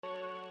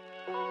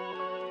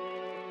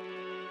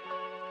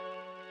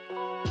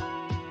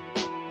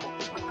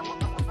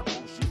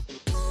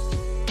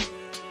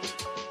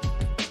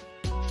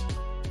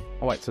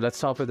All right, so let's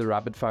start with the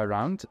rapid fire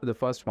round. The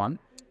first one,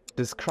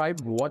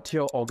 describe what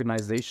your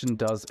organization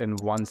does in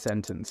one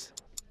sentence.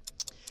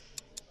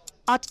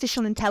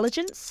 Artificial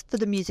intelligence for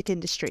the music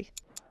industry.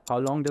 How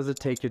long does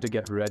it take you to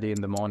get ready in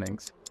the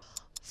mornings?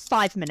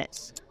 5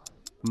 minutes.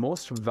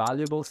 Most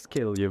valuable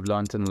skill you've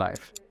learned in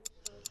life.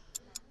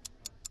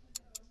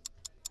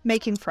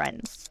 Making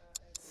friends.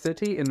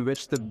 City in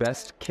which the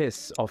best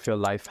kiss of your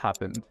life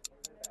happened.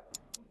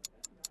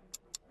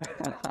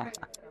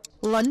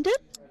 London?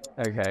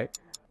 Okay.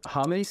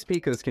 How many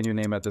speakers can you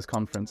name at this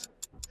conference?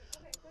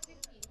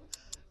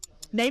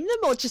 Name them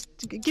or just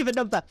give a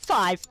number?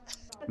 5.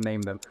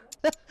 Name them.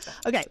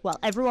 Okay, well,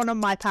 everyone on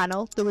my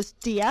panel, there was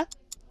Dia,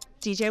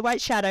 DJ White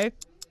Shadow,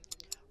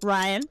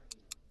 Ryan,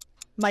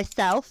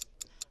 myself,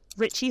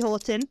 Richie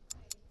Horton,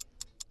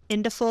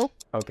 Indaful.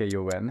 Okay,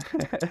 you win.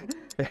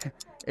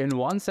 In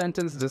one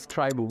sentence,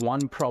 describe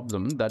one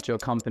problem that your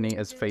company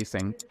is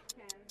facing.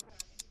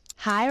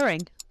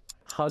 Hiring.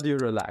 How do you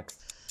relax?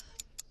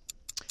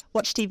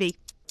 Watch TV.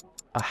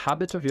 A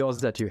habit of yours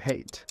that you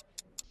hate.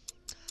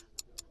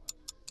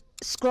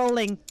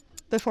 Scrolling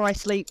before I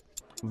sleep.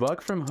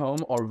 Work from home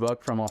or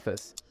work from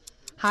office?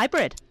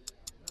 Hybrid.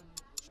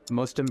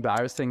 Most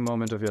embarrassing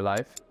moment of your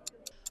life?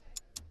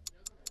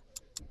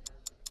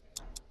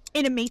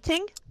 In a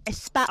meeting, I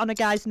spat on a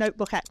guy's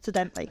notebook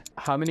accidentally.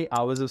 How many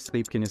hours of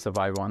sleep can you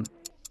survive on?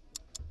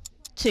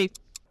 2.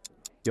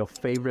 Your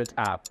favorite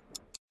app?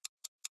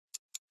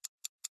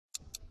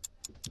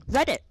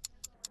 Reddit.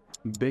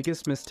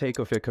 Biggest mistake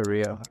of your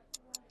career?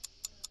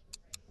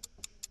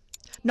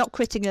 Not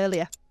quitting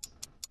earlier.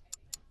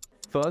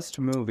 First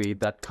movie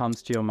that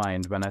comes to your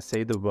mind when I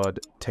say the word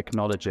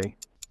technology?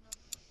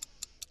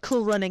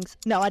 Cool Runnings.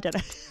 No, I don't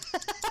know.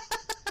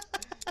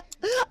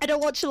 I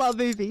don't watch a lot of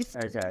movies.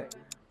 Okay.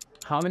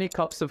 How many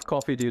cups of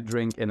coffee do you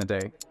drink in a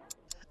day?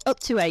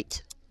 Up to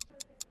 8.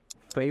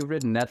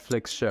 Favorite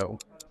Netflix show?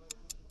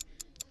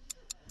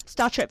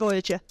 Star Trek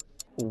Voyager.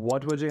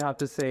 What would you have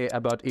to say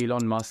about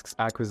Elon Musk's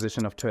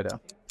acquisition of Twitter?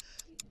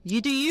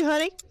 You do you,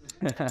 honey.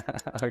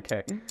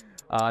 Okay.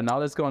 Now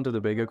let's go on to the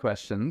bigger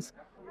questions.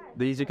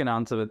 These you can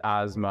answer with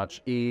as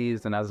much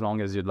ease and as long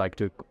as you'd like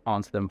to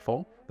answer them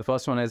for. The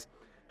first one is,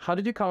 how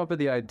did you come up with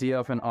the idea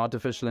of an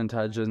artificial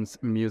intelligence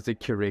music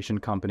curation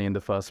company in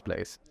the first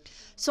place?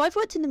 So I've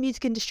worked in the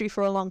music industry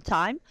for a long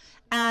time,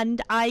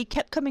 and I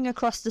kept coming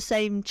across the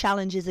same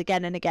challenges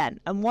again and again.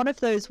 And one of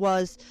those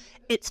was,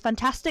 it's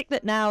fantastic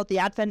that now the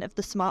advent of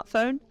the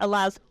smartphone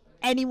allows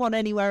anyone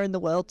anywhere in the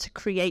world to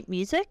create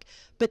music,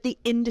 but the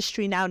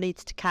industry now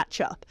needs to catch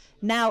up.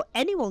 Now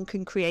anyone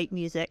can create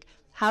music.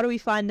 How do we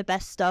find the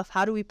best stuff?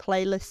 How do we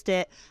playlist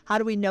it? How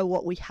do we know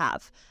what we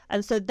have?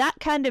 And so that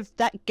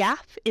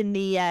gap in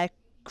the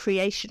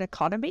creation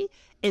economy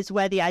is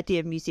where the idea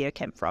of Museo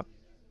came from.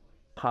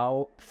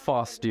 How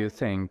fast do you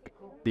think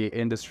the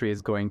industry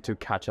is going to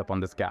catch up on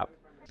this gap?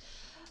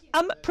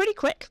 Pretty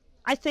quick.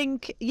 I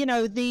think,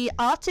 the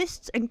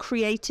artists and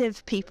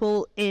creative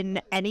people in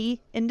any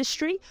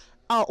industry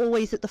are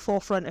always at the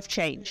forefront of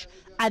change.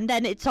 And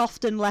then it's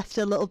often left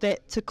a little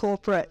bit to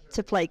corporate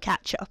to play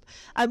catch up,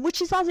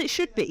 which is as it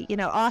should be.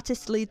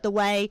 Artists lead the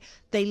way.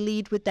 They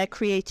lead with their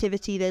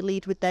creativity. They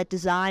lead with their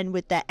design,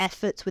 with their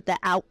efforts, with their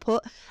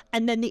output.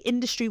 And then the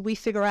industry, we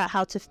figure out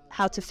how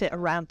to fit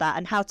around that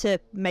and how to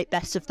make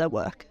best of their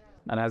work.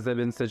 And has there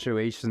been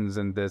situations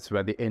in this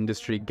where the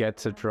industry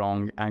gets it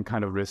wrong and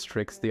kind of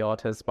restricts the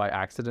artist by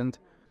accident?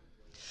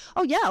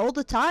 Oh yeah, all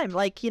the time.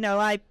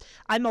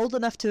 I'm old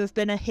enough to have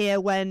been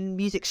here when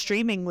music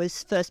streaming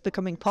was first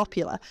becoming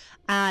popular,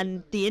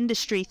 and the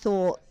industry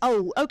thought,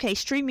 oh, okay,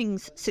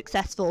 streaming's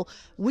successful,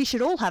 we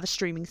should all have a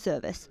streaming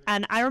service.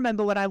 And I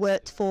remember when I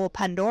worked for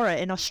Pandora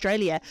in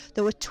Australia,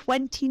 there were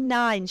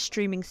 29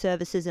 streaming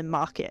services in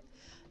market.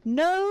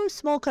 No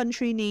small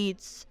country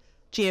needs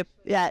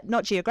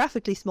not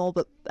geographically small,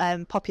 but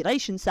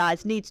population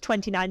size needs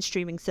 29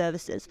 streaming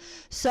services.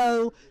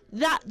 So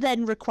that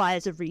then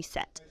requires a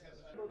reset.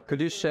 Could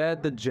you share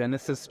the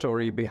genesis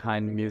story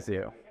behind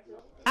Museo?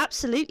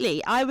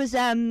 Absolutely. I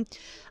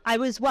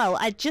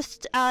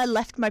just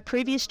left my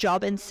previous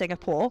job in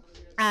Singapore,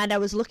 and I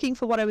was looking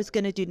for what I was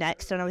going to do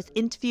next, and I was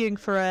interviewing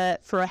for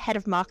a head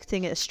of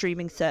marketing at a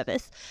streaming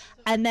service.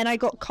 And then I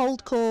got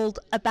cold called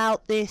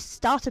about this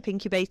startup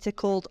incubator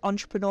called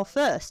Entrepreneur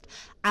First.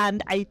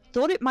 And I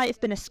thought it might have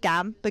been a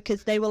scam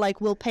because they were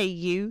like, we'll pay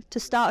you to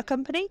start a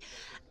company.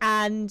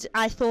 And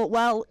I thought,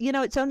 well,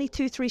 it's only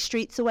 2-3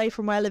 streets away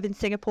from where I live in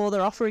Singapore.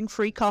 They're offering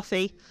free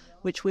coffee,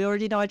 which we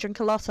already know I drink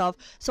a lot of.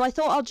 So I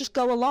thought I'll just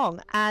go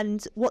along.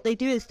 And what they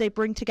do is they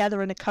bring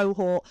together in a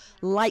cohort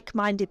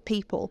like-minded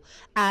people,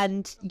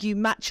 and you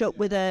match up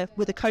with a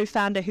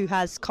co-founder who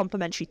has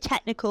complementary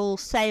technical,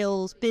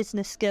 sales,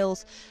 business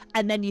skills,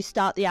 and then you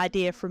start the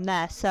idea from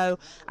there. So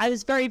I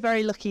was very,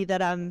 very lucky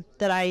that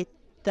I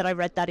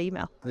read that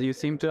email. You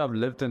seem to have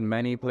lived in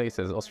many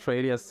places.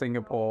 Australia,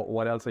 Singapore,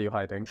 what else are you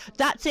hiding?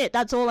 That's it.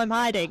 That's all I'm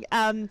hiding.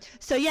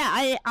 So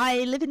yeah,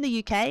 I live in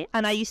the UK,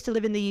 and I used to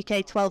live in the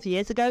UK 12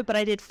 years ago, but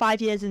I did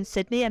 5 years in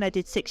Sydney and I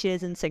did 6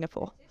 years in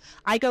Singapore.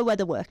 I go where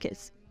the work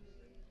is.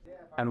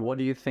 And what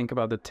do you think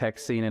about the tech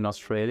scene in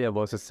Australia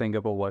versus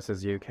Singapore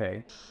versus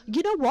UK?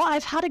 You know what?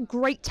 I've had a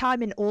great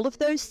time in all of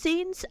those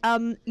scenes.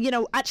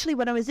 Actually,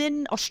 when I was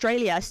in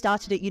Australia, I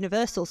started at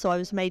Universal, so I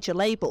was major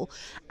label.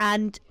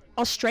 And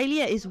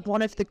Australia is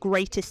one of the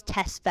greatest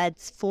test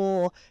beds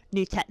for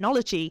new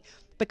technology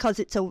because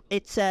it's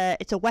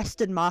a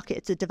Western market,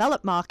 it's a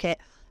developed market,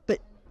 but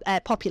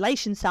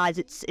population size,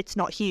 it's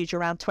not huge,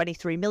 around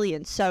 23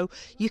 million. So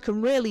you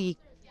can really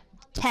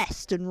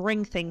test and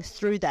ring things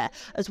through there,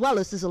 as well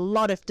as there's a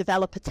lot of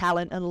developer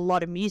talent and a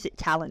lot of music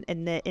talent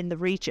in the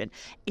region.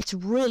 It's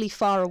really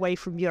far away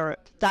from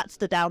Europe. That's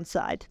the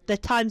downside. The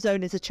time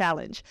zone is a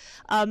challenge.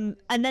 And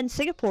then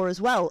Singapore as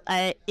well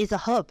is a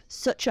hub,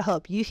 such a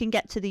hub. You can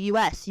get to the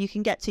US, you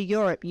can get to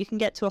Europe, you can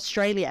get to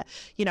Australia,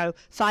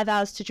 5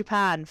 hours to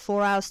Japan,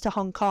 4 hours to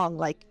Hong Kong,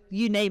 like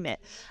you name it.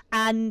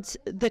 And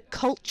the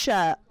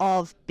culture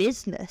of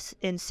business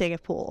in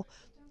Singapore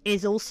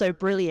is also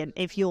brilliant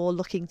if you're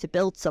looking to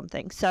build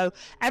something. So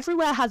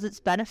everywhere has its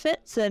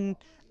benefits, and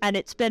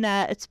it's been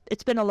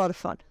a lot of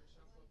fun.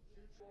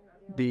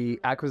 The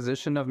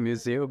acquisition of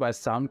Museo by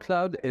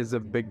SoundCloud is a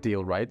big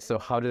deal, right? So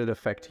how did it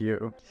affect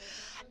you?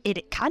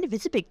 It kind of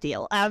is a big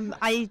deal.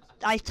 I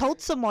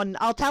told someone,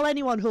 I'll tell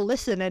anyone who'll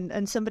listen,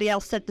 and somebody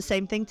else said the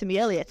same thing to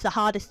me earlier. It's the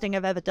hardest thing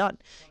I've ever done.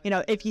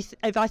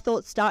 If I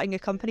thought starting a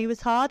company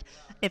was hard,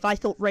 if I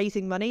thought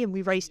raising money, and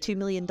we raised $2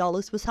 million,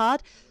 was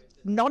hard,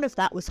 none of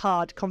that was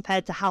hard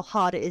compared to how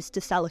hard it is to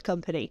sell a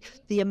company.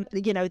 The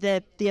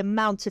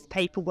amount of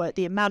paperwork,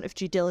 the amount of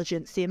due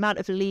diligence, the amount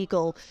of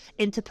legal,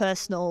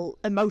 interpersonal,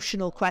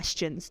 emotional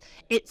questions.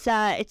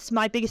 It's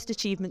my biggest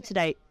achievement to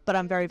date, but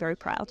I'm very, very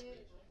proud.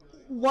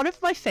 One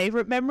of my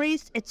favorite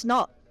memories, it's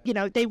not,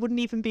 they wouldn't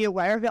even be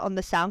aware of it on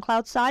the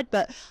SoundCloud side,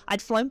 but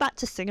I'd flown back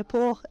to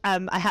Singapore.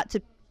 I had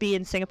to be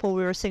in Singapore.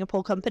 We were a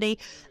Singapore company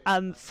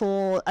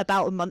for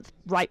about a month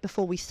right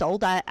before we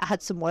sold. I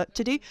had some work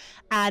to do,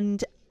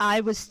 and I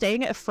was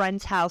staying at a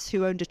friend's house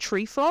who owned a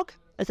tree frog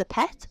as a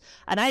pet,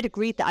 and I had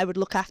agreed that I would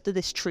look after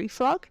this tree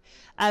frog.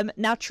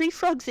 Now, tree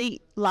frogs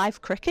eat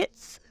live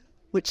crickets,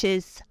 which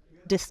is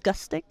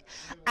disgusting,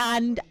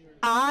 and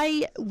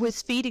I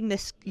was feeding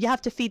this. You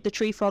have to feed the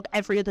tree frog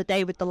every other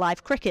day with the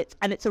live crickets,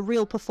 and it's a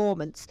real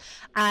performance.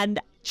 And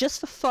just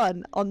for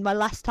fun, on my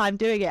last time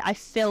doing it, I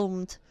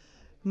filmed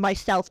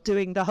myself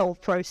doing the whole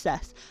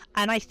process,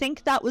 and I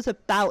think that was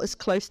about as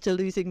close to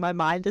losing my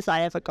mind as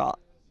I ever got.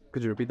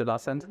 Could you repeat the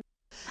last sentence?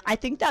 I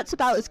think that's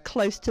about as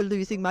close to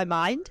losing my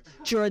mind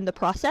during the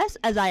process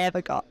as I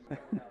ever got.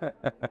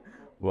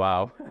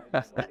 Wow.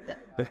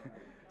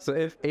 So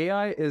if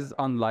AI is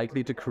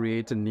unlikely to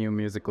create a new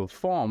musical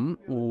form,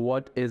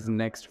 what is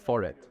next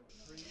for it?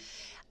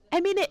 I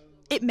mean,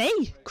 it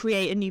may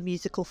create a new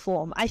musical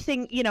form. I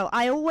think,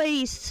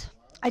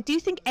 I do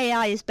think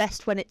AI is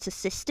best when it's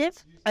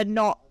assistive and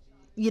not,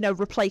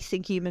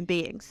 replacing human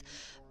beings.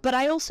 But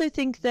I also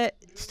think that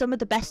some of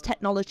the best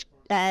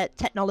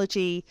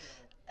technology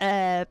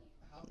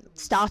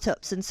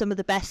startups and some of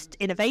the best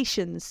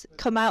innovations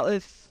come out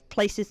of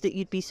places that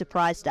you'd be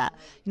surprised at.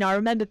 I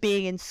remember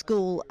being in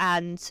school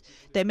and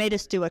they made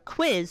us do a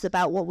quiz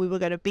about what we were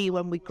going to be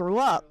when we grew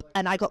up,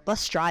 and I got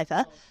bus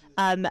driver,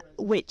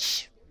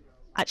 which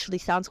actually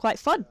sounds quite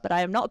fun, but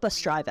I am not a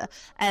bus driver.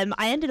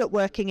 I ended up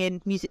working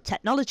in music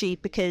technology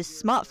because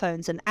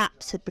smartphones and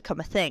apps had become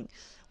a thing,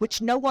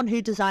 which no one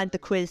who designed the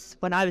quiz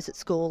when I was at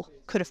school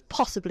could have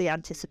possibly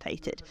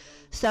anticipated.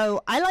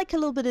 So I like a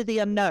little bit of the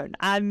unknown.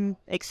 I'm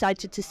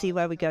excited to see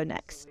where we go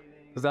next.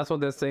 Because that's what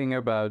they're saying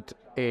about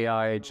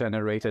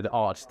AI-generated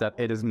art, that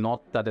it is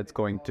not that it's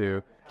going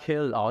to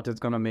kill art, it's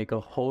going to make a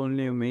whole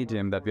new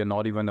medium that we're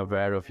not even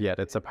aware of yet.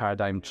 It's a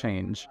paradigm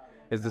change.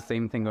 Is the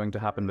same thing going to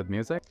happen with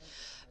music?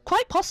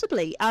 Quite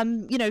possibly.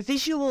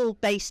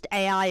 Visual-based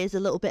AI is a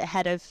little bit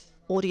ahead of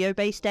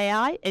audio-based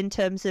AI in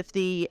terms of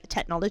the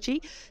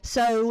technology.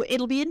 So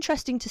it'll be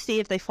interesting to see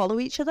if they follow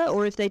each other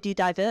or if they do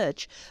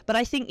diverge. But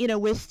I think,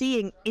 we're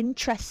seeing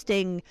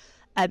interesting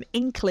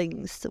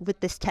inklings with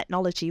this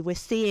technology. We're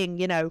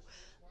seeing,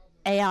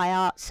 AI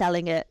art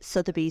selling at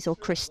Sotheby's or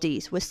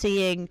Christie's. We're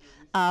seeing,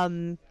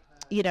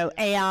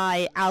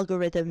 AI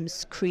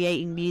algorithms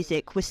creating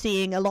music. We're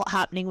seeing a lot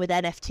happening with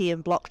NFT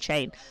and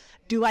blockchain.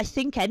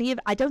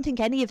 I don't think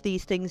any of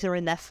these things are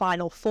in their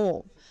final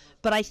form,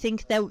 but I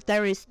think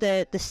there is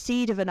the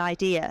seed of an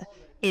idea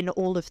in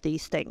all of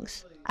these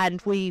things,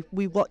 and we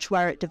watch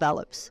where it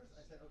develops.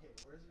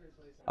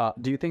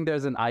 Do you think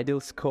there's an ideal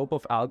scope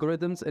of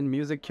algorithms in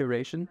music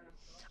curation?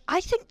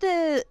 I think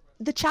the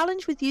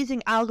challenge with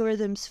using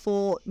algorithms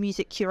for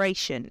music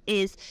curation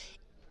is,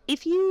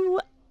 if you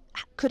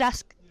could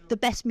ask the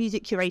best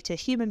music curator,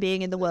 human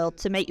being in the world,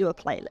 to make you a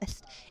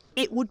playlist,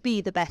 it would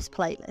be the best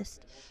playlist.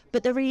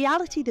 But the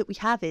reality that we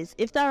have is,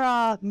 if there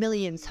are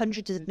millions,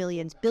 hundreds of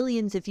millions,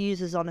 billions of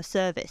users on a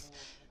service,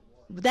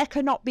 there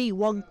cannot be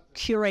one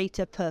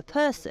curator per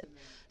person.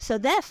 So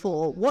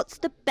therefore, what's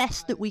the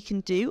best that we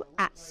can do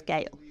at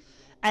scale?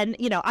 And,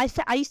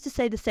 I used to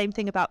say the same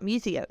thing about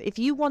Museo. If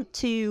you want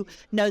to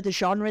know the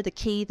genre, the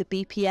key, the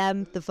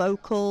BPM, the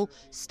vocal,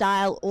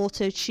 style,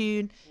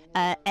 auto-tune,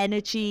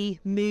 energy,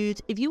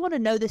 mood. If you want to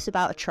know this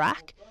about a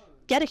track,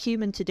 get a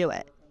human to do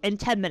it. In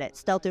 10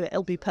 minutes, they'll do it.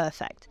 It'll be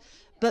perfect.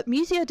 But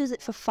Musio does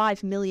it for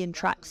 5 million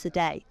tracks a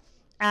day.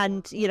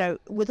 And,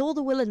 with all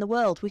the will in the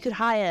world, we could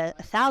hire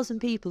 1,000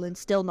 people and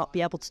still not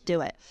be able to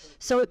do it.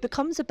 So it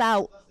becomes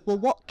about, well,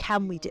 what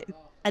can we do?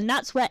 And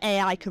that's where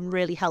AI can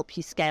really help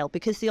you scale,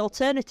 because the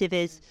alternative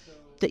is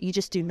that you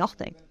just do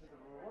nothing.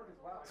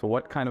 So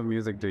what kind of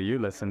music do you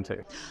listen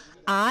to?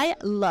 I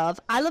love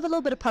a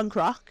little bit of punk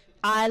rock.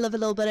 I love a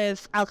little bit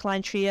of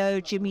Alkaline Trio,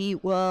 Jimmy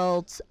Eat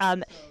World,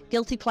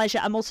 guilty pleasure.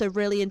 I'm also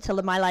really into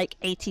my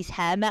 80s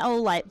hair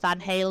metal, like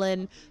Van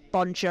Halen,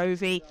 Bon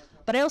Jovi.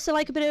 But I also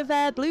like a bit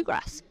of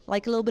bluegrass,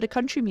 like a little bit of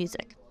country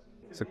music.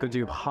 So could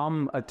you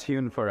hum a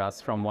tune for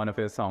us from one of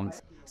your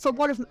songs? For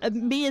one of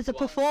me as a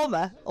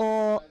performer,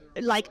 or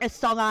a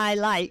song I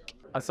like?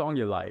 A song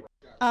you like.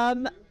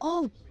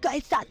 Oh, God,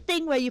 it's that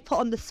thing where you put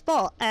on the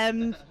spot.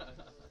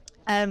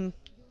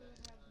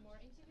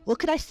 What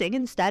could I sing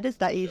instead? Is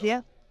that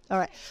easier? All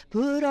right.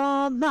 Put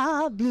on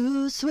my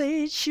blue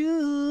suede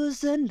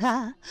shoes and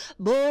I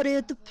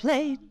boarded the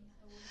plane.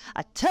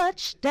 I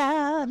touched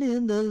down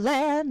in the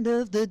land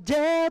of the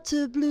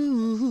Delta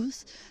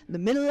Blues, in the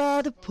middle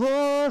of the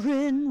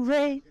pouring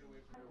rain.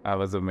 That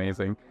was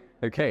amazing.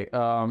 Okay,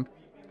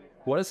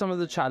 what are some of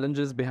the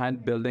challenges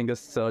behind building a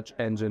search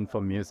engine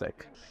for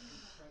music?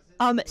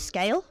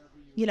 Scale.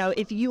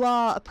 If you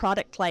are a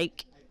product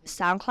like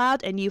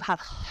SoundCloud and you have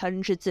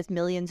hundreds of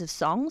millions of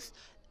songs,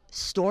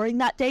 storing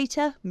that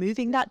data,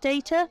 moving that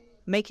data,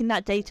 making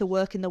that data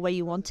work in the way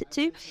you want it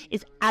to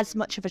is as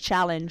much of a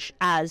challenge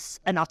as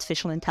an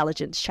artificial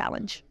intelligence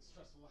challenge.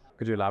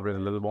 Could you elaborate a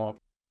little more?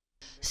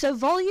 So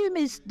volume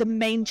is the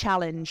main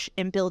challenge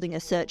in building a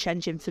search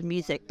engine for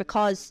music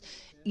because,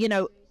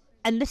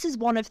 and this is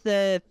one of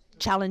the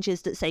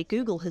challenges that, say,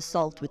 Google has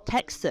solved with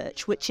text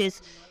search, which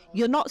is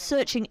you're not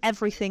searching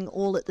everything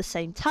all at the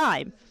same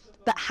time.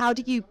 But how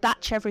do you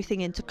batch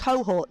everything into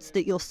cohorts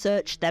that your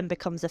search then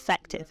becomes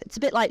effective? It's a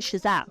bit like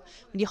Shazam.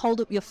 When you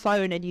hold up your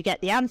phone and you get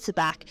the answer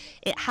back,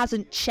 it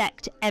hasn't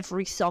checked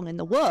every song in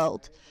the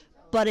world,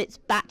 but it's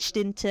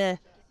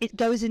it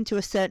goes into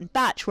a certain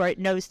batch where it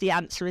knows the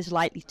answer is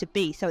likely to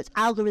be. So it's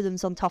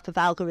algorithms on top of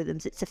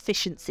algorithms, it's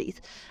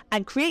efficiencies.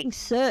 And creating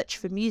search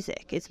for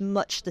music is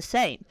much the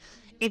same.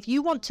 If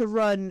you want to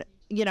run,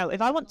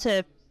 if I want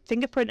to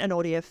fingerprint an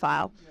audio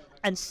file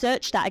and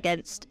search that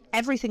against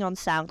everything on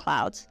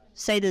SoundCloud,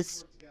 say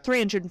there's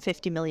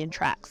 350 million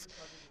tracks,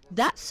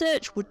 that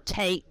search would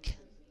take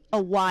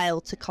a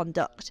while to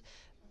conduct.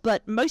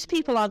 But most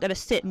people aren't going to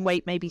sit and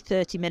wait maybe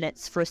 30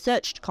 minutes for a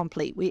search to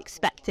complete. We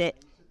expect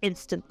it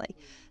instantly.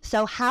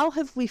 So how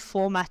have we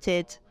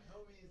formatted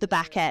the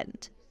back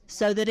end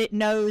so that it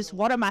knows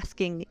what I'm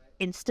asking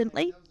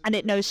instantly and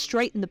it knows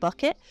straight in the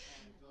bucket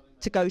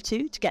to go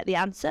to get the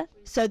answer,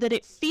 so that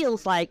it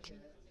feels like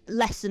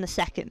less than a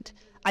second.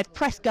 I've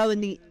pressed go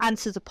and the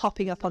answers are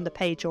popping up on the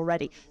page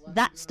already.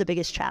 That's the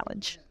biggest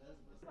challenge.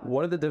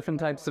 What are the different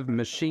types of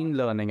machine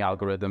learning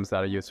algorithms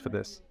that are used for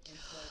this?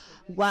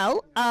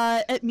 Well,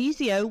 at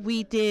Musio,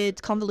 we did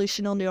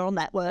convolutional neural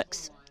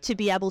networks to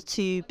be able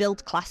to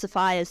build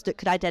classifiers that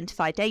could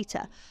identify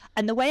data.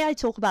 And the way I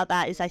talk about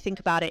that is I think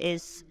about it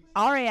is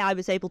our AI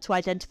was able to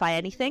identify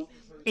anything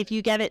if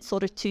you give it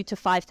sort of 2,000 to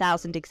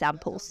 5,000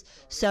 examples.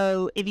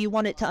 So if you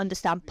want it to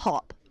understand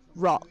pop,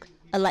 rock,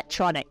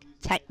 electronic,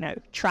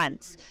 techno,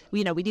 trance,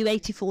 we do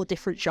 84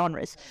 different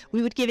genres.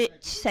 We would give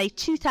it, say,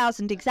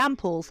 2,000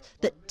 examples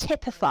that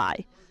typify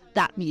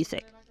that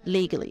music,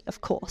 legally,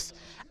 of course.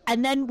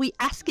 And then we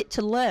ask it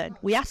to learn.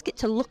 We ask it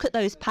to look at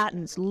those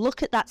patterns,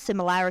 look at that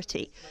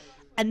similarity.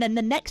 And then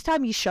the next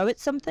time you show it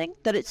something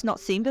that it's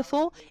not seen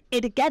before,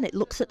 it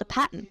looks at the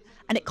pattern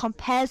and it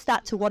compares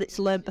that to what it's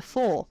learned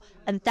before.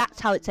 And that's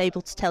how it's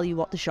able to tell you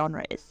what the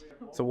genre is.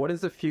 So what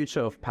is the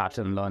future of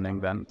pattern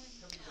learning then?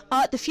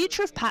 The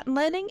future of pattern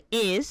learning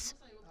is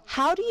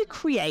how do you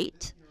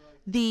create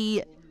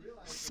the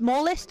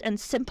smallest and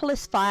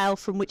simplest file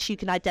from which you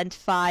can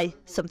identify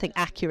something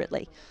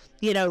accurately?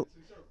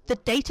 The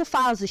data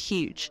files are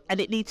huge and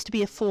it needs to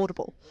be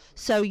affordable.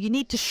 So you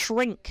need to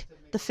shrink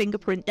the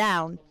fingerprint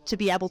down to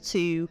be able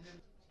to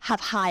have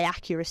high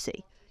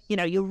accuracy.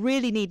 You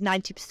really need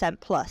 90%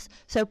 plus.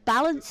 So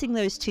balancing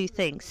those two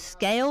things,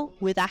 scale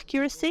with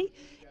accuracy,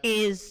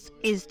 is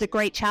the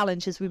great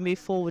challenge as we move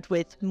forward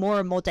with more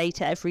and more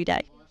data every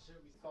day.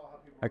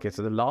 Okay,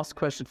 so the last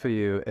question for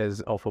you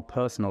is of a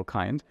personal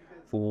kind.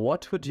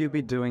 What would you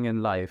be doing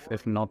in life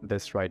if not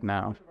this right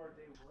now?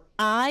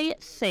 I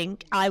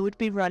think I would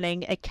be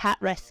running a cat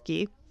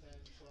rescue.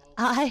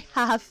 I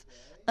have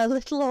a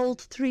little old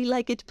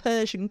 3-legged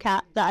Persian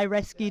cat that I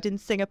rescued in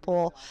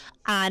Singapore,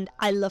 and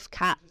I love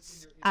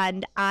cats.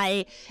 And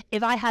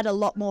if I had a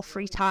lot more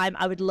free time,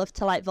 I would love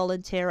to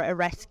volunteer at a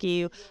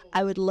rescue.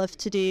 I would love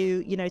to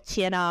do,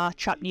 TNR,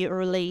 trap, neuter,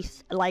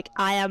 release.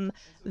 I am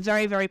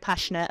very, very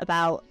passionate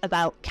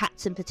about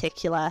cats in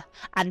particular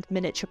and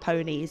miniature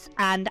ponies.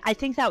 And I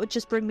think that would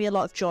just bring me a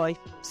lot of joy.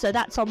 So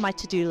that's on my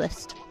to-do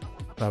list.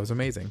 That was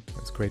amazing. It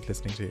was great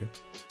listening to you.